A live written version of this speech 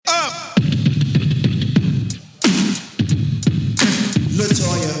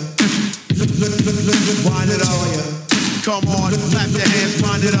Latoya, wind it up. Come on, clap your hands,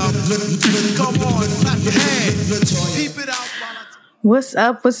 wind it up. Come on, clap your hands. Keep it out. What's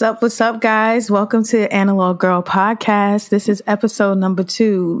up? What's up? What's up, guys? Welcome to Analog Girl Podcast. This is episode number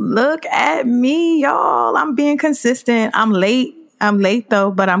 2. Look at me, y'all. I'm being consistent. I'm late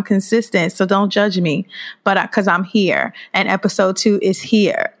though, but I'm consistent. So don't judge me, but because I'm here and episode 2 is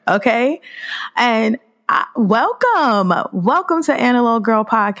here. Okay. And welcome to Analog Girl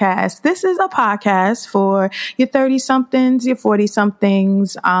Podcast. This is a podcast for your 30 somethings, your 40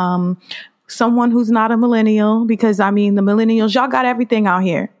 somethings, someone who's not a millennial, because the millennials, y'all got everything out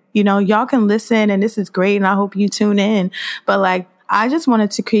here. You know, y'all can listen and this is great. And I hope you tune in. But I just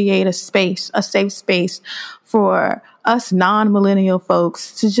wanted to create a safe space for us non-millennial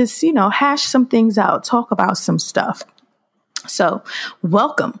folks to just, hash some things out, talk about some stuff. So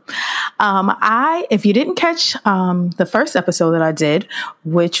welcome. If you didn't catch the first episode that I did,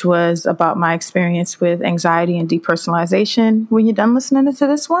 which was about my experience with anxiety and depersonalization, when you're done listening to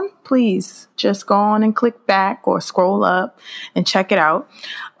this one, please just go on and click back or scroll up and check it out.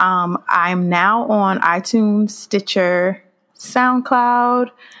 I'm now on iTunes, Stitcher,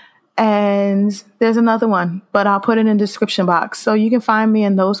 SoundCloud, and there's another one, but I'll put it in the description box. So you can find me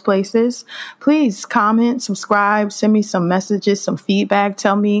in those places. Please comment, subscribe, send me some messages, some feedback.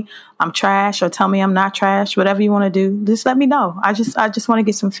 Tell me I'm trash or tell me I'm not trash, whatever you want to do. Just let me know. I just want to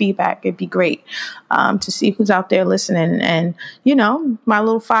get some feedback. It'd be great to see who's out there listening. And, my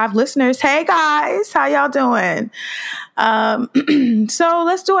little 5 listeners. Hey, guys, how y'all doing? So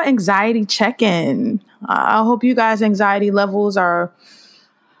let's do an anxiety check-in. I hope you guys' anxiety levels are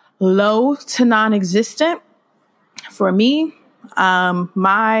low to non-existent. For me,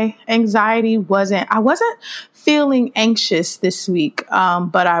 my anxiety I wasn't feeling anxious this week,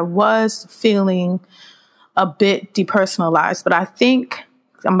 but I was feeling a bit depersonalized. But I think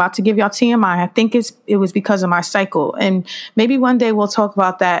I'm about to give y'all TMI. I think it was because of my cycle. And maybe one day we'll talk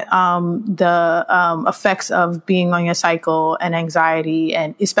about that, the effects of being on your cycle and anxiety,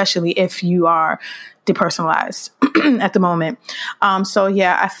 and especially if you are depersonalized at the moment. So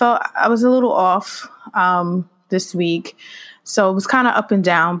yeah, I felt I was a little off this week. So it was kind of up and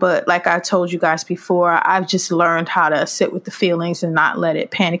down, but like I told you guys before, I've just learned how to sit with the feelings and not let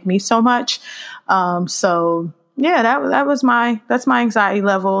it panic me so much. So yeah, that's my anxiety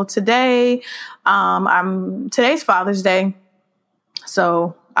level today. Today's Father's Day.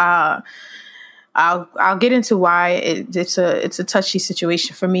 So, I'll get into why it's a touchy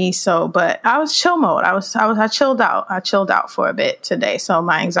situation for me. So, but I was chill mode. I chilled out. I chilled out for a bit today. So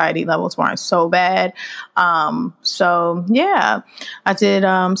my anxiety levels weren't so bad. So yeah, I did,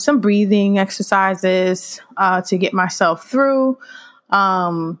 some breathing exercises, to get myself through.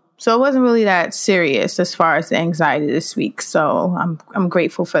 So it wasn't really that serious as far as the anxiety this week. So I'm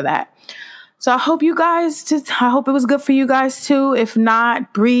grateful for that. So I hope it was good for you guys too. If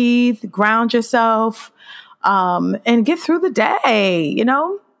not, breathe, ground yourself, and get through the day,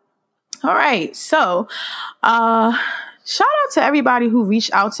 All right. So, shout out to everybody who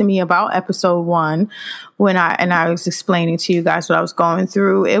reached out to me about episode 1 when I was explaining to you guys what I was going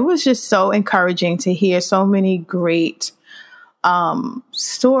through. It was just so encouraging to hear so many great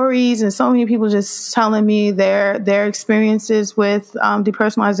stories and so many people just telling me their experiences with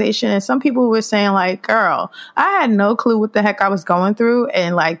depersonalization. And some people were saying girl, I had no clue what the heck I was going through,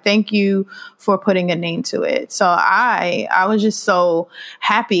 and thank you for putting a name to it. So I was just so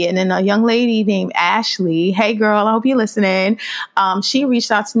happy. And then a young lady named Ashley, hey girl, I hope you're listening. She reached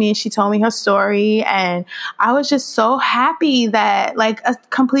out to me and she told me her story, and I was just so happy that a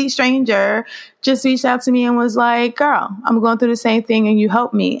complete stranger just reached out to me and was like, girl, I'm going through the same thing and you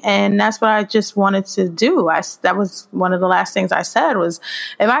helped me. And that's what I just wanted to do. That was one of the last things I said was,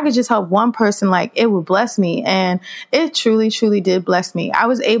 if I could just help one person, it would bless me. And it truly, truly did bless me. I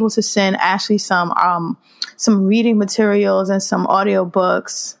was able to send Ashley some reading materials and some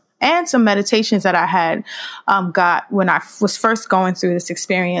audiobooks and some meditations that I had got when I was first going through this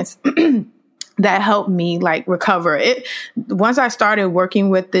experience. That helped me recover it. Once I started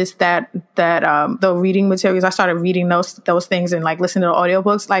working with the reading materials, I started reading those things and listening to the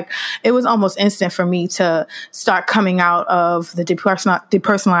audiobooks. It was almost instant for me to start coming out of the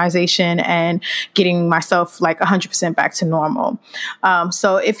depersonalization and getting myself 100% back to normal.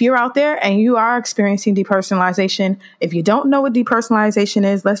 So if you're out there and you are experiencing depersonalization, if you don't know what depersonalization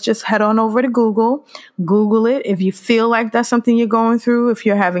is, let's just head on over to Google it. If you feel like that's something you're going through, if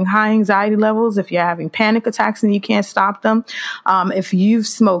you're having high anxiety levels, if you're having panic attacks and you can't stop them, if you've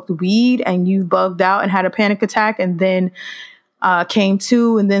smoked weed and you've bugged out and had a panic attack and then came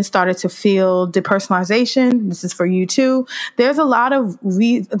to and then started to feel depersonalization. This is for you too. There's a lot of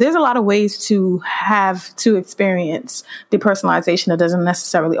ways to experience depersonalization. It doesn't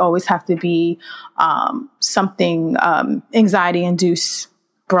necessarily always have to be something anxiety induced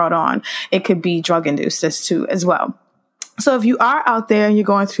brought on. It could be drug induced as well. So if you are out there and you're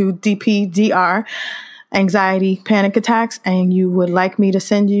going through DPDR, anxiety, panic attacks, and you would like me to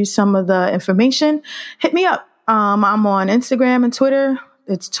send you some of the information, hit me up. I'm on Instagram and Twitter.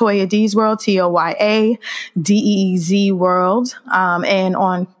 It's Toya Deez World, ToyaDeez World. And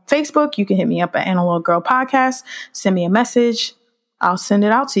on Facebook, you can hit me up at Analog Girl Podcast. Send me a message. I'll send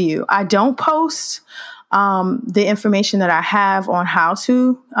it out to you. I don't post the information that I have on how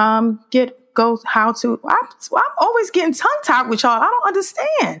to I'm always getting tongue-tied with y'all. I don't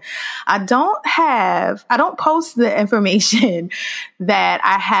understand. I don't post the information that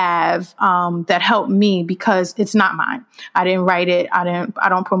I have that helped me because it's not mine. I didn't write it. I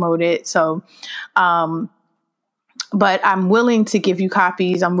don't promote it. So but I'm willing to give you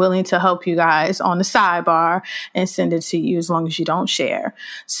copies. I'm willing to help you guys on the sidebar and send it to you as long as you don't share.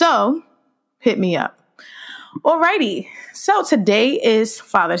 So hit me up. Alrighty. So today is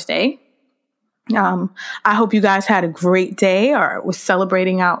Father's Day. I hope you guys had a great day or was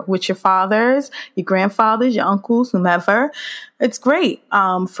celebrating out with your fathers, your grandfathers, your uncles, whomever. It's great.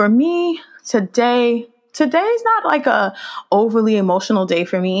 For me, today's not like a overly emotional day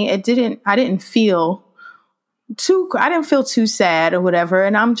for me. I didn't feel too sad or whatever.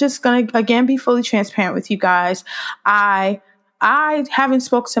 And I'm just going to, again, be fully transparent with you guys. I haven't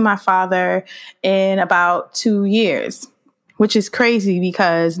spoken to my father in about 2 years, which is crazy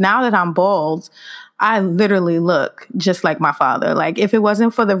because now that I'm bald, I literally look just like my father. Like if it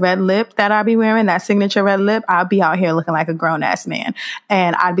wasn't for the red lip that I'd be wearing, that signature red lip, I'd be out here looking like a grown ass man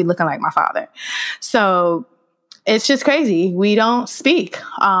and I'd be looking like my father. So it's just crazy. We don't speak.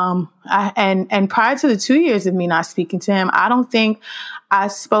 And prior to the 2 years of me not speaking to him, I don't think I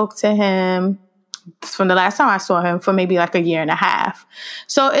spoke to him from the last time I saw him for maybe like a year and a half.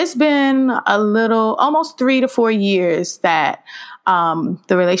 So it's been almost 3 to 4 years that the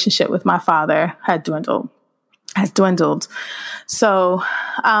relationship with my father has dwindled. So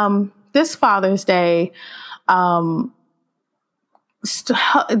this Father's Day,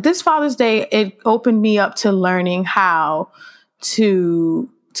 it opened me up to learning to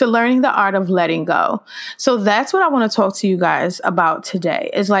learning the art of letting go. So that's what I want to talk to you guys about today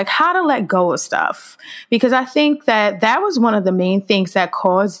is like how to let go of stuff. Because I think that was one of the main things that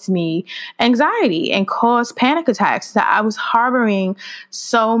caused me anxiety and caused panic attacks, that I was harboring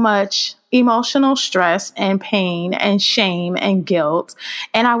so much emotional stress and pain and shame and guilt,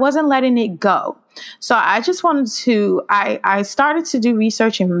 and I wasn't letting it go. So I just wanted to, I started to do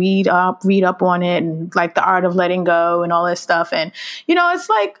research and read up on it and like the art of letting go and all this stuff. And, it's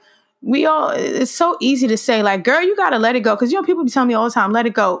like, it's so easy to say like, girl, you got to let it go. Cause people be telling me all the time, let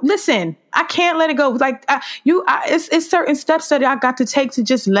it go. Listen, I can't let it go. Like it's certain steps that I got to take to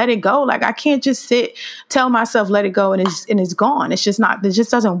just let it go. Like I can't just tell myself, let it go. And it's gone. It just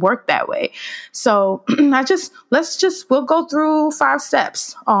doesn't work that way. So we'll go through 5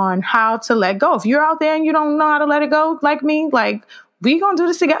 steps on how to let go. If you're out there and you don't know how to let it go like me, like we going to do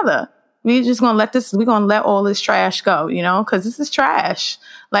this together. We're just going to let all this trash go, because this is trash.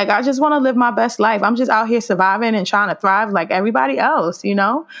 Like, I just want to live my best life. I'm just out here surviving and trying to thrive like everybody else,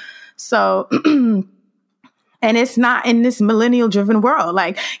 So, and it's not in this millennial driven world.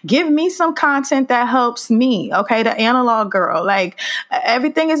 Like, give me some content that helps me. Okay. The analog girl, like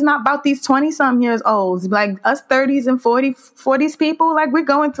everything is not about these 20 something years olds, like us 30s and 40s people, like we're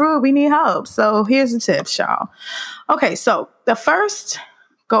going through it. We need help. So here's the tips, y'all. Okay. So the first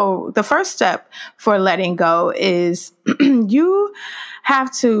step for letting go is you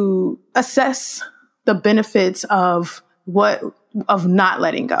have to assess the benefits of not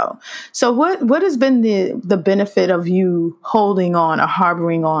letting go. So what has been the benefit of you holding on or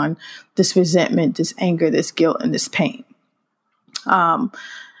harboring on this resentment, this anger, this guilt, and this pain? And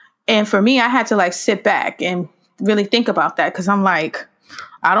for me, I had to like sit back and really think about that, because I'm like,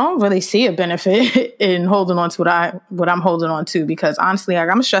 I don't really see a benefit in holding on to what I'm holding on to, because honestly, like,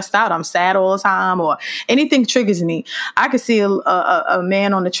 I'm stressed out. I'm sad all the time, or anything triggers me. I could see a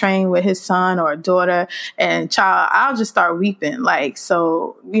man on the train with his son or a daughter and child. I'll just start weeping. Like,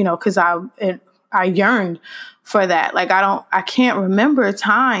 so, cause I yearned for that. Like, I can't remember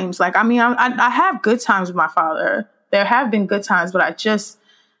times. Like, I mean, I have good times with my father. There have been good times, but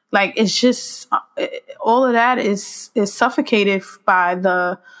like, it's just all of that is suffocated by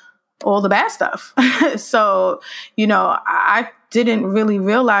all the bad stuff. So, I didn't really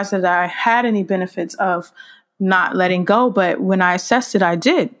realize that I had any benefits of not letting go. But when I assessed it, I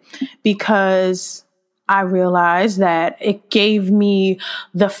did, because I realized that it gave me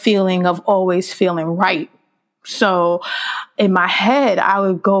the feeling of always feeling right. So in my head, I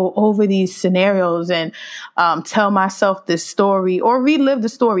would go over these scenarios and tell myself this story or relive the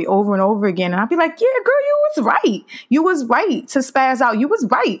story over and over again. And I'd be like, yeah, girl, you was right. You was right to spaz out. You was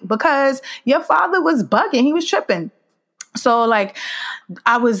right because your father was bugging. He was tripping. So like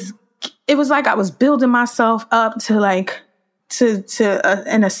it was like I was building myself up to like,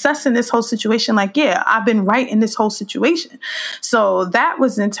 and assessing this whole situation, like, yeah, I've been right in this whole situation. So that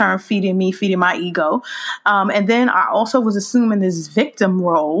was in turn feeding my ego. And then I also was assuming this victim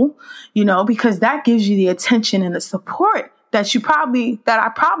role, because that gives you the attention and the support that I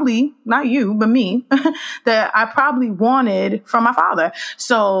probably, not you, but me, that I probably wanted from my father.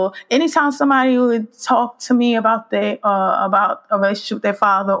 So anytime somebody would talk to me about about a relationship with their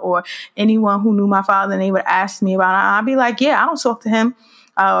father, or anyone who knew my father, and they would ask me about it, I'd be like, yeah, I don't talk to him.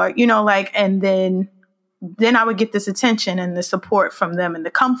 And then I would get this attention and the support from them and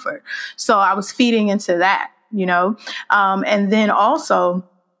the comfort. So I was feeding into that, and then also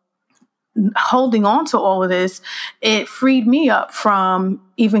holding on to all of this, it freed me up from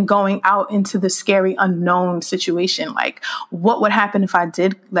even going out into the scary unknown situation. Like, what would happen if I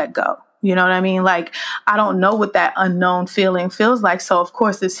did let go? You know what I mean? Like, I don't know what that unknown feeling feels like. So of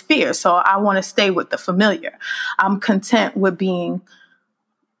course it's fear. So I want to stay with the familiar. I'm content with being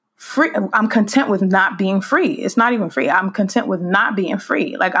free. I'm content with not being free. It's not even free. I'm content with not being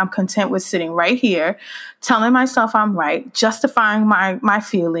free. Like, I'm content with sitting right here, telling myself I'm right, justifying my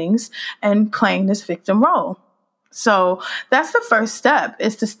feelings, and playing this victim role. So that's the first step,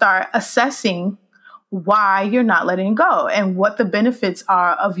 is to start assessing why you're not letting go and what the benefits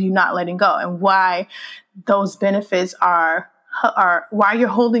are of you not letting go, and why those benefits are why you're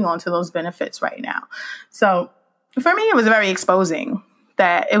holding on to those benefits right now. So for me, it was very exposing.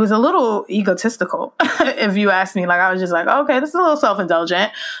 That it was a little egotistical, if you ask me. Like, I was just like, okay, this is a little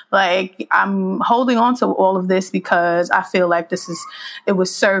self-indulgent. Like, I'm holding on to all of this because I feel like it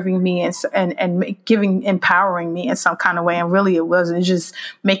was serving me and empowering me in some kind of way. And really it wasn't, just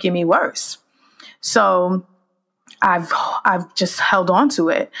making me worse. So I've just held on to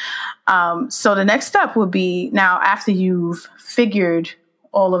it. So the next step would be, now after you've figured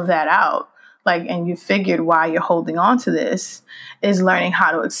all of that out, and you figured why you're holding on to this, is learning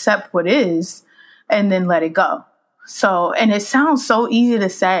how to accept what is and then let it go. So, and it sounds so easy to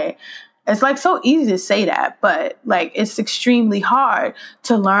say. It's like so easy to say that, but like, it's extremely hard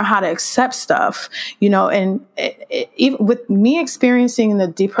to learn how to accept stuff, and even with me experiencing the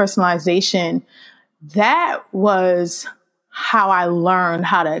depersonalization, that was how I learned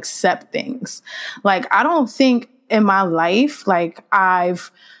how to accept things. Like, I don't think in my life, like,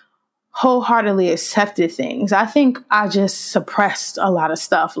 I've wholeheartedly accepted things. I think I just suppressed a lot of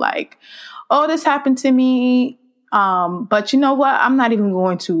stuff, like, oh, this happened to me. But you know what? I'm not even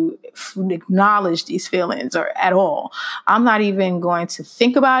going to acknowledge these feelings or at all. I'm not even going to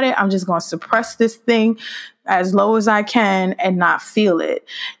think about it. I'm just going to suppress this thing as low as I can and not feel it.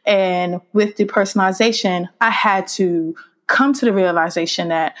 And with depersonalization, I had to come to the realization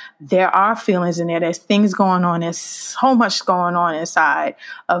that there are feelings in there. There's things going on. There's so much going on inside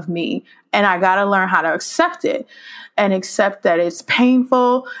of me. And I got to learn how to accept it, and accept that it's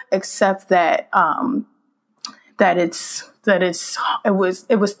painful, accept that, it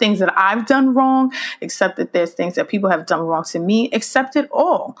was things that I've done wrong, accept that there's things that people have done wrong to me, accept it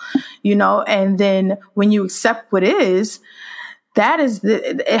all, and then when you accept what is,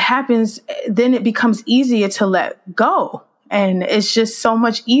 it happens, then it becomes easier to let go. And it's just so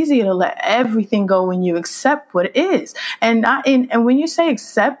much easier to let everything go when you accept what is. And when you say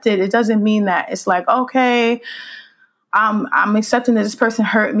accept it, it doesn't mean that it's like, okay, I'm accepting that this person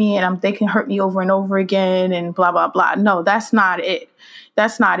hurt me and they can hurt me over and over again and blah, blah, blah. No, that's not it.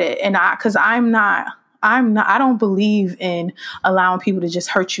 That's not it. And I don't believe in allowing people to just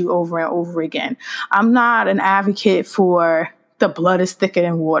hurt you over and over again. I'm not an advocate for the blood is thicker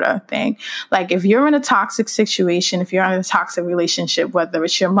than water thing. Like, if you're in a toxic situation, if you're in a toxic relationship, whether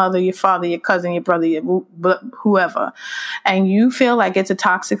it's your mother, your father, your cousin, your brother, whoever, and you feel like it's a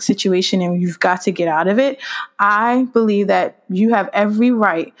toxic situation and you've got to get out of it, I believe that you have every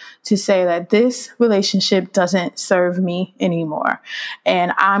right to say that this relationship doesn't serve me anymore.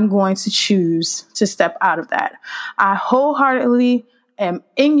 And I'm going to choose to step out of that. I wholeheartedly am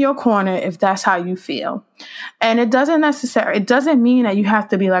in your corner if that's how you feel. And it doesn't mean that you have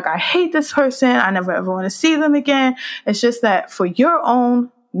to be like, I hate this person, I never ever want to see them again. It's just that for your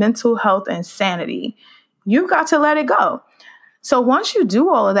own mental health and sanity, you got to let it go. So once you do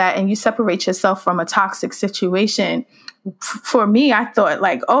all of that and you separate yourself from a toxic situation, for me, I thought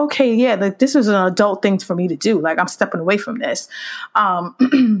like, okay, yeah, like this is an adult thing for me to do. Like I'm stepping away from this.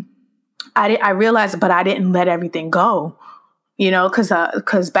 I realized, but I didn't let everything go,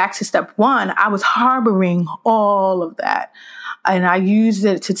 because back to step one, I was harboring all of that. And I used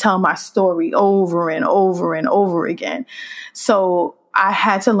it to tell my story over and over and over again. So I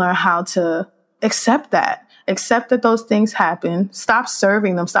had to learn how to accept that those things happen, stop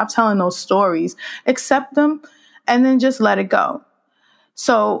serving them, stop telling those stories, accept them, and then just let it go.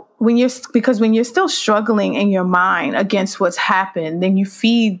 So when you're still struggling in your mind against what's happened, then you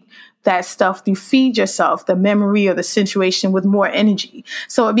feed that stuff, you feed yourself the memory or the situation with more energy.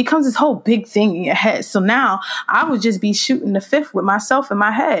 So it becomes this whole big thing in your head. So now I would just be shooting the fifth with myself in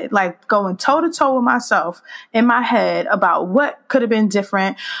my head, like going toe to toe with myself in my head about what could have been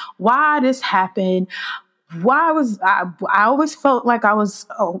different, why this happened. I always felt like I was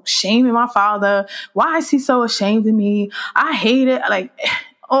shaming my father. Why is he so ashamed of me? I hate it. Like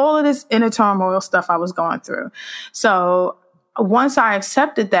all of this inner turmoil stuff I was going through. So once I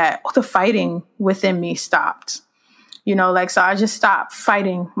accepted that, the fighting within me stopped, so I just stopped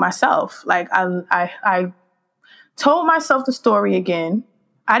fighting myself. Like I told myself the story again.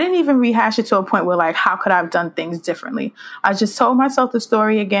 I didn't even rehash it to a point where like, how could I have done things differently? I just told myself the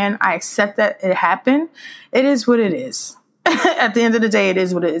story again. I accept that it happened. It is what it is. At the end of the day, it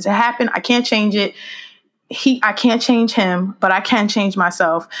is what it is. It happened. I can't change it. I can't change him, but I can change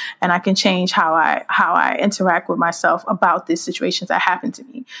myself, and I can change how I interact with myself about these situations that happened to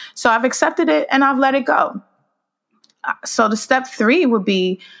me. So I've accepted it and I've let it go. So the step 3 would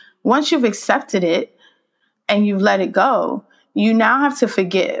be, once you've accepted it and you've let it go, you now have to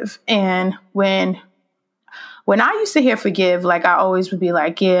forgive. And when I used to hear forgive, like I always would be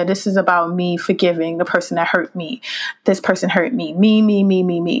like, yeah, this is about me forgiving the person that hurt me. This person hurt me.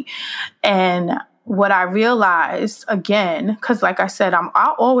 Me. And what I realized again, because like I said,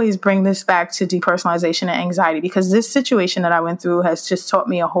 I'll always bring this back to depersonalization and anxiety, because this situation that I went through has just taught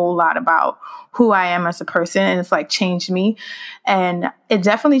me a whole lot about who I am as a person. And it's like changed me. And it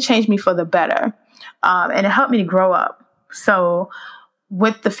definitely changed me for the better. And it helped me to grow up. So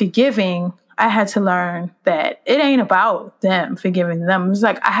with the forgiving, I had to learn that it ain't about them forgiving them. It was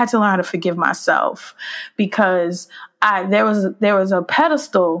like I had to learn how to forgive myself, because there was a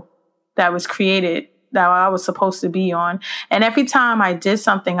pedestal that was created that I was supposed to be on. And every time I did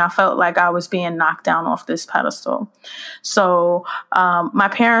something, I felt like I was being knocked down off this pedestal. So my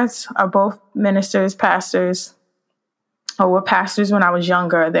parents are both ministers, pastors, or were pastors when I was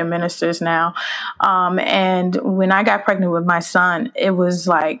younger. They're ministers now. And when I got pregnant with my son, it was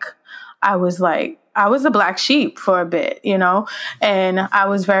like, I was the black sheep for a bit, and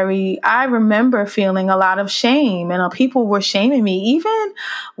I remember feeling a lot of shame, and people were shaming me. Even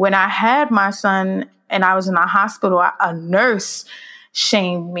when I had my son and I was in a hospital, a nurse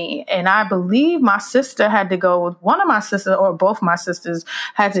shamed me. And I believe my sister had to go with one of my sisters, or both my sisters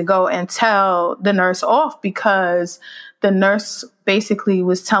had to go and tell the nurse off, because the nurse basically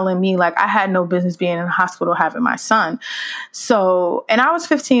was telling me like I had no business being in the hospital having my son. So, and I was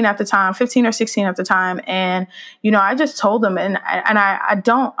 15 or 16 at the time. And, I just told them, and I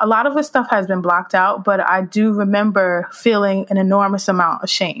don't, a lot of this stuff has been blocked out, but I do remember feeling an enormous amount of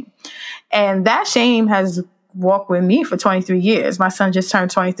shame. And that shame has walked with me for 23 years. My son just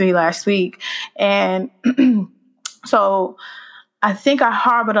turned 23 last week. And so I think I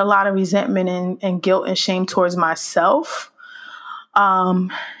harbored a lot of resentment and guilt and shame towards myself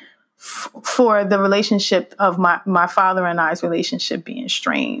for the relationship of my father and I's relationship being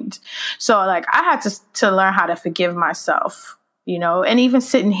strained. So like I had to learn how to forgive myself, and even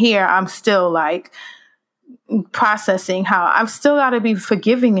sitting here, I'm still like processing how I've still got to be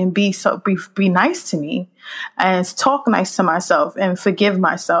forgiving and be nice to me and talk nice to myself and forgive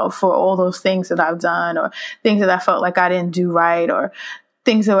myself for all those things that I've done, or things that I felt like I didn't do right, or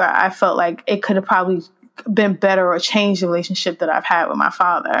things that I felt like it could have probably been better or changed the relationship that I've had with my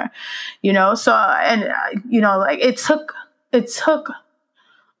father, so, and, like it took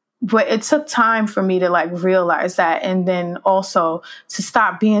time for me to like realize that. And then also to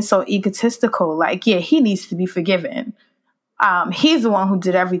stop being so egotistical. Like, yeah, he needs to be forgiven. He's the one who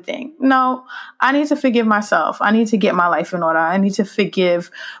did everything. No, I need to forgive myself. I need to get my life in order. I need to forgive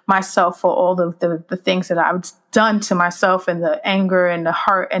myself for all the things that I've done to myself, and the anger and the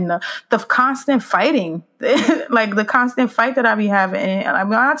hurt and the constant fighting, like the constant fight that I be having. And I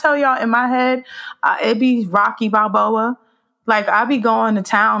mean, I tell y'all in my head, it be Rocky Balboa. Like I be going to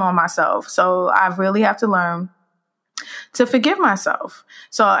town on myself. So I really have to learn to forgive myself.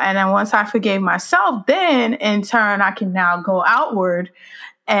 So, and then once I forgave myself, then in turn, I can now go outward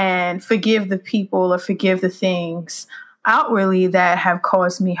and forgive the people or forgive the things outwardly that have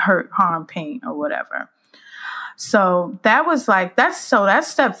caused me hurt, harm, pain, or whatever. So that was like, that's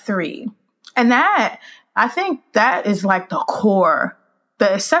step 3. And that, I think that is like the core.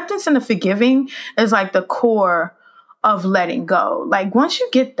 The acceptance and the forgiving is like the core of letting go. Like once you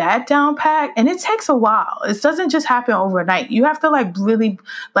get that down pat, and it takes a while, it doesn't just happen overnight. You have to like really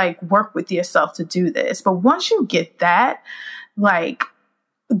like work with yourself to do this. But once you get that, like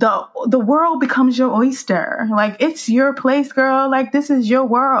the world becomes your oyster. Like it's your place, girl. Like this is your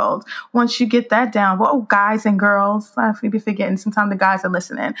world. Once you get that down, well, guys and girls, I be forgetting sometimes the guys are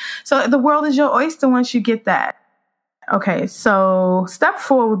listening. So the world is your oyster once you get that. Okay, so step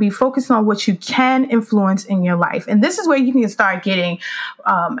 4 would be focus on what you can influence in your life. And this is where you can start getting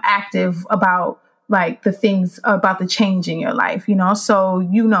active about like the things about the change in your life, you know? So,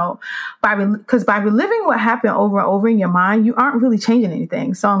 you know, by reliving what happened over and over in your mind, you aren't really changing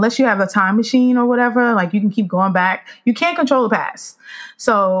anything. So unless you have a time machine or whatever, like you can keep going back, you can't control the past.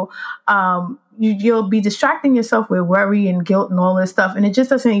 So, you'll be distracting yourself with worry and guilt and all this stuff. And it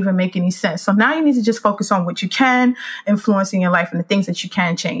just doesn't even make any sense. So now you need to just focus on what you can influence in your life and the things that you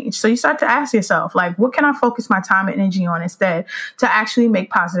can change. So you start to ask yourself, like, what can I focus my time and energy on instead to actually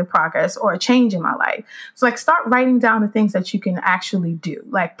make positive progress or a change in my life? So like start writing down the things that you can actually do,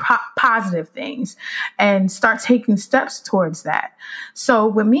 like positive things, and start taking steps towards that. So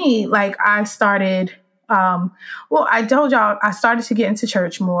with me, like I started I told y'all I started to get into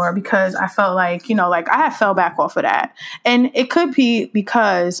church more because I felt like, you know, like I had fell back off of that. And it could be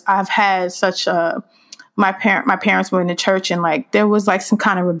because I've had such my parents were in the church and like there was like some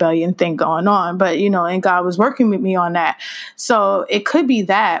kind of rebellion thing going on, but you know, and God was working with me on that. So it could be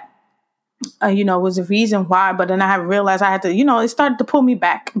that. Was a reason why, but then I have realized I had to, it started to pull me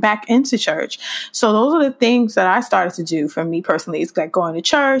back into church. So those are the things that I started to do for me personally. It's like going to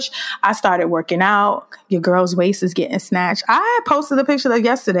church. I started working out. Your girl's waist is getting snatched. I had posted a picture of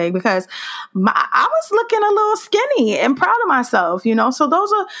yesterday because I was looking a little skinny and proud of myself, So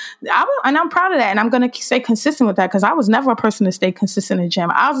those are, and I'm proud of that. And I'm going to stay consistent with that because I was never a person to stay consistent in the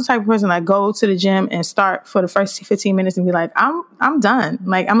gym. I was the type of person that go to the gym and start for the first 15 minutes and be like, I'm done.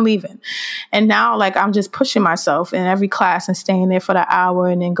 Like I'm leaving. And now, like, I'm just pushing myself in every class and staying there for the hour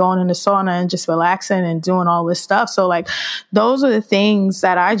and then going in the sauna and just relaxing and doing all this stuff. So, like, those are the things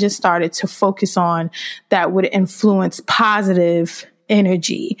that I just started to focus on that would influence positive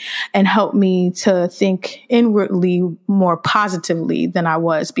energy and help me to think inwardly more positively than I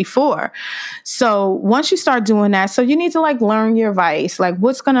was before. So once you start doing that, so you need to, like, learn your vice. Like,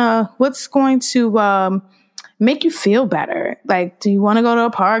 what's going to make you feel better? Like, do you want to go to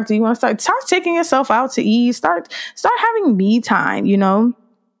a park? Do you want to start taking yourself out to eat? Start having me time,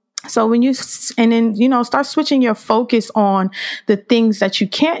 So when start switching your focus on the things that you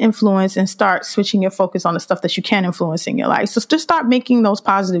can't influence and start switching your focus on the stuff that you can influence in your life. So just start making those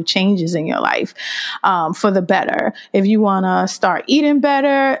positive changes in your life for the better. If you want to start eating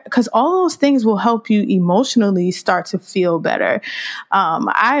better, because all those things will help you emotionally start to feel better.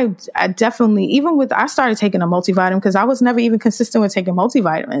 I definitely, I started taking a multivitamin because I was never even consistent with taking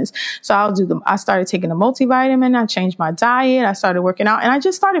multivitamins. So I started taking a multivitamin. I changed my diet. I started working out and I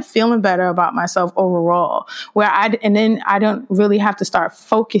just started feeling better about myself overall, and then I don't really have to start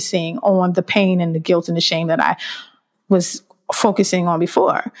focusing on the pain and the guilt and the shame that I was focusing on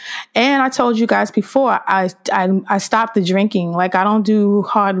before. And I told you guys before, I stopped the drinking. Like I don't do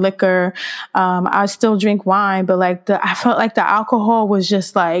hard liquor. I still drink wine, but I felt like the alcohol was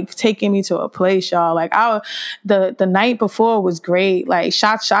just like taking me to a place, y'all. Like the night before was great, like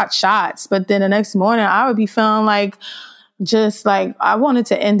shots. But then the next morning I would be feeling like, just like I wanted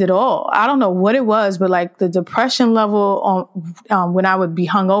to end it all. I don't know what it was, but like the depression level on when I would be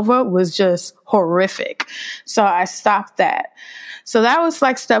hungover was just horrific. So I stopped that. So that was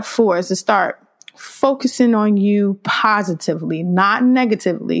like step 4 is to start focusing on you positively, not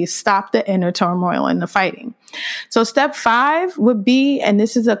negatively. Stop the inner turmoil and the fighting. So step 5 would be, and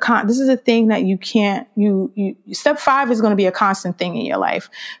this is a thing that you can't, step 5 is going to be a constant thing in your life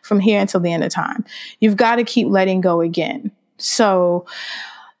from here until the end of time. You've got to keep letting go again. So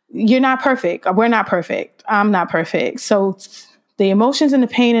you're not perfect. We're not perfect. I'm not perfect. So the emotions and the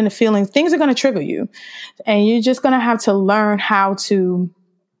pain and the feelings, things are going to trigger you. And you're just going to have to learn how to,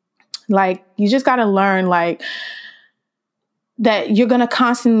 you just got to learn, that you're going to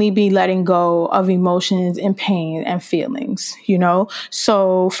constantly be letting go of emotions and pain and feelings, you know?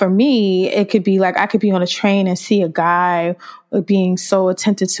 So for me, it could be like I could be on a train and see a guy being so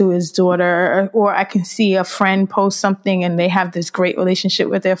attentive to his daughter, or I can see a friend post something and they have this great relationship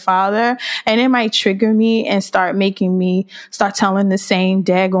with their father, and it might trigger me and start making me start telling the same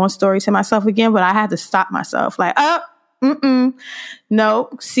daggone story to myself again. But I had to stop myself like, no,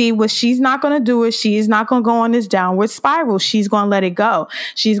 see what she's not going to do is she is not going to go on this downward spiral. She's going to let it go.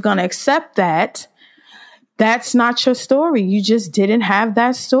 She's going to accept that. That's not your story. You just didn't have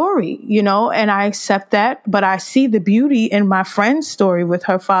that story, you know, and I accept that. But I see the beauty in my friend's story with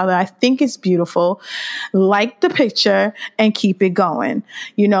her father. I think it's beautiful. Like the picture and keep it going,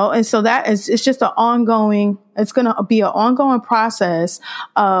 you know. And so it's just it's going to be an ongoing process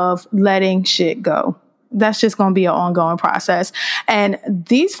of letting shit go. That's just going to be an ongoing process. And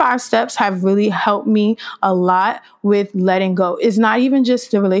these 5 steps have really helped me a lot with letting go. It's not even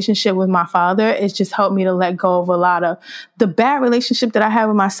just the relationship with my father. It's just helped me to let go of a lot of the bad relationship that I have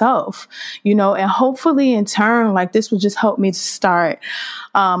with myself, you know, and hopefully in turn, like this will just help me to start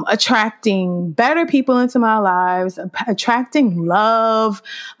attracting better people into my lives, attracting love,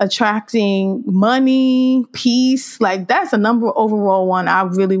 attracting money, peace. Like that's a number overall one I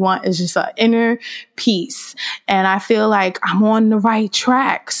really want is just an inner peace. And I feel like I'm on the right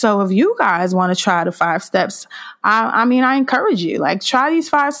track. So if you guys want to try the 5 steps, I mean, I encourage you, like try these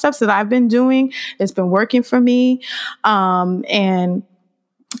 5 steps that I've been doing. It's been working for me. And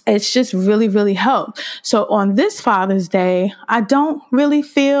it's just really, really helped. So on this Father's Day,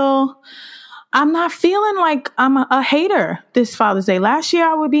 I'm not feeling like I'm a hater this Father's Day. Last year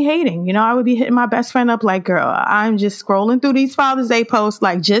I would be hating, you know, I would be hitting my best friend up like, girl, I'm just scrolling through these Father's Day posts,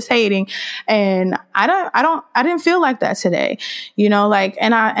 like just hating. And I didn't feel like that today, you know, like,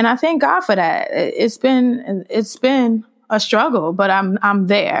 and I thank God for that. It's been a struggle, but I'm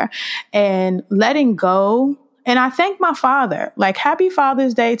there and letting go. And I thank my father, like happy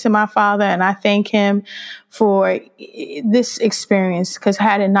Father's Day to my father. And I thank him for this experience, because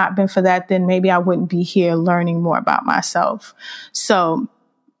had it not been for that, then maybe I wouldn't be here learning more about myself. So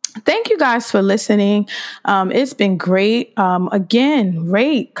thank you guys for listening. It's been great. Again,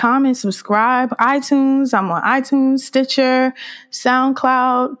 rate, comment, subscribe, iTunes. I'm on iTunes, Stitcher,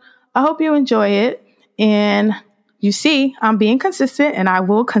 SoundCloud. I hope you enjoy it. And you see, I'm being consistent, and I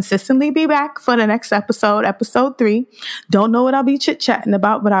will consistently be back for the next episode, episode 3. Don't know what I'll be chit-chatting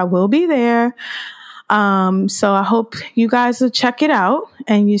about, but I will be there. So I hope you guys will check it out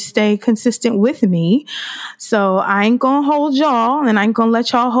and you stay consistent with me. So I ain't going to hold y'all, and I ain't going to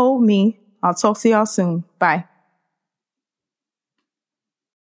let y'all hold me. I'll talk to y'all soon. Bye.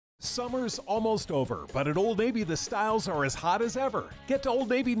 Summer's almost over, but at Old Navy, the styles are as hot as ever. Get to Old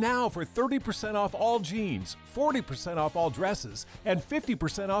Navy now for 30% off all jeans, 40% off all dresses, and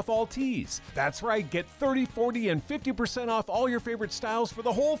 50% off all tees. That's right, get 30, 40, and 50% off all your favorite styles for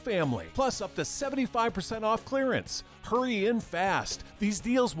the whole family, plus up to 75% off clearance. Hurry in fast. These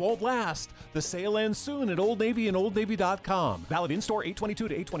deals won't last. The sale ends soon at Old Navy and OldNavy.com. Valid in-store 8/22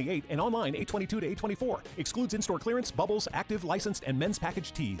 to 8/28 and online 8/22 to 8/24. Excludes in-store clearance, bubbles, active, licensed, and men's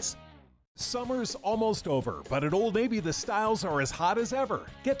package tees. Summer's almost over, but at Old Navy, the styles are as hot as ever.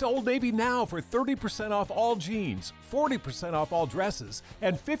 Get to Old Navy now for 30% off all jeans, 40% off all dresses,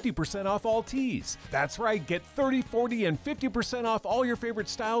 and 50% off all tees. That's right, get 30, 40, and 50% off all your favorite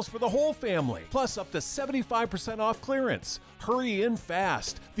styles for the whole family, plus up to 75% off clearance. Hurry in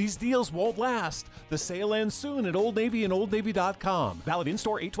fast. These deals won't last. The sale ends soon at Old Navy and OldNavy.com. Valid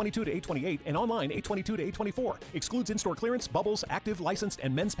in-store 8/22 to 8/28 and online 8/22 to 8/24. Excludes in-store clearance, bubbles, active, licensed,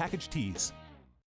 and men's package tees.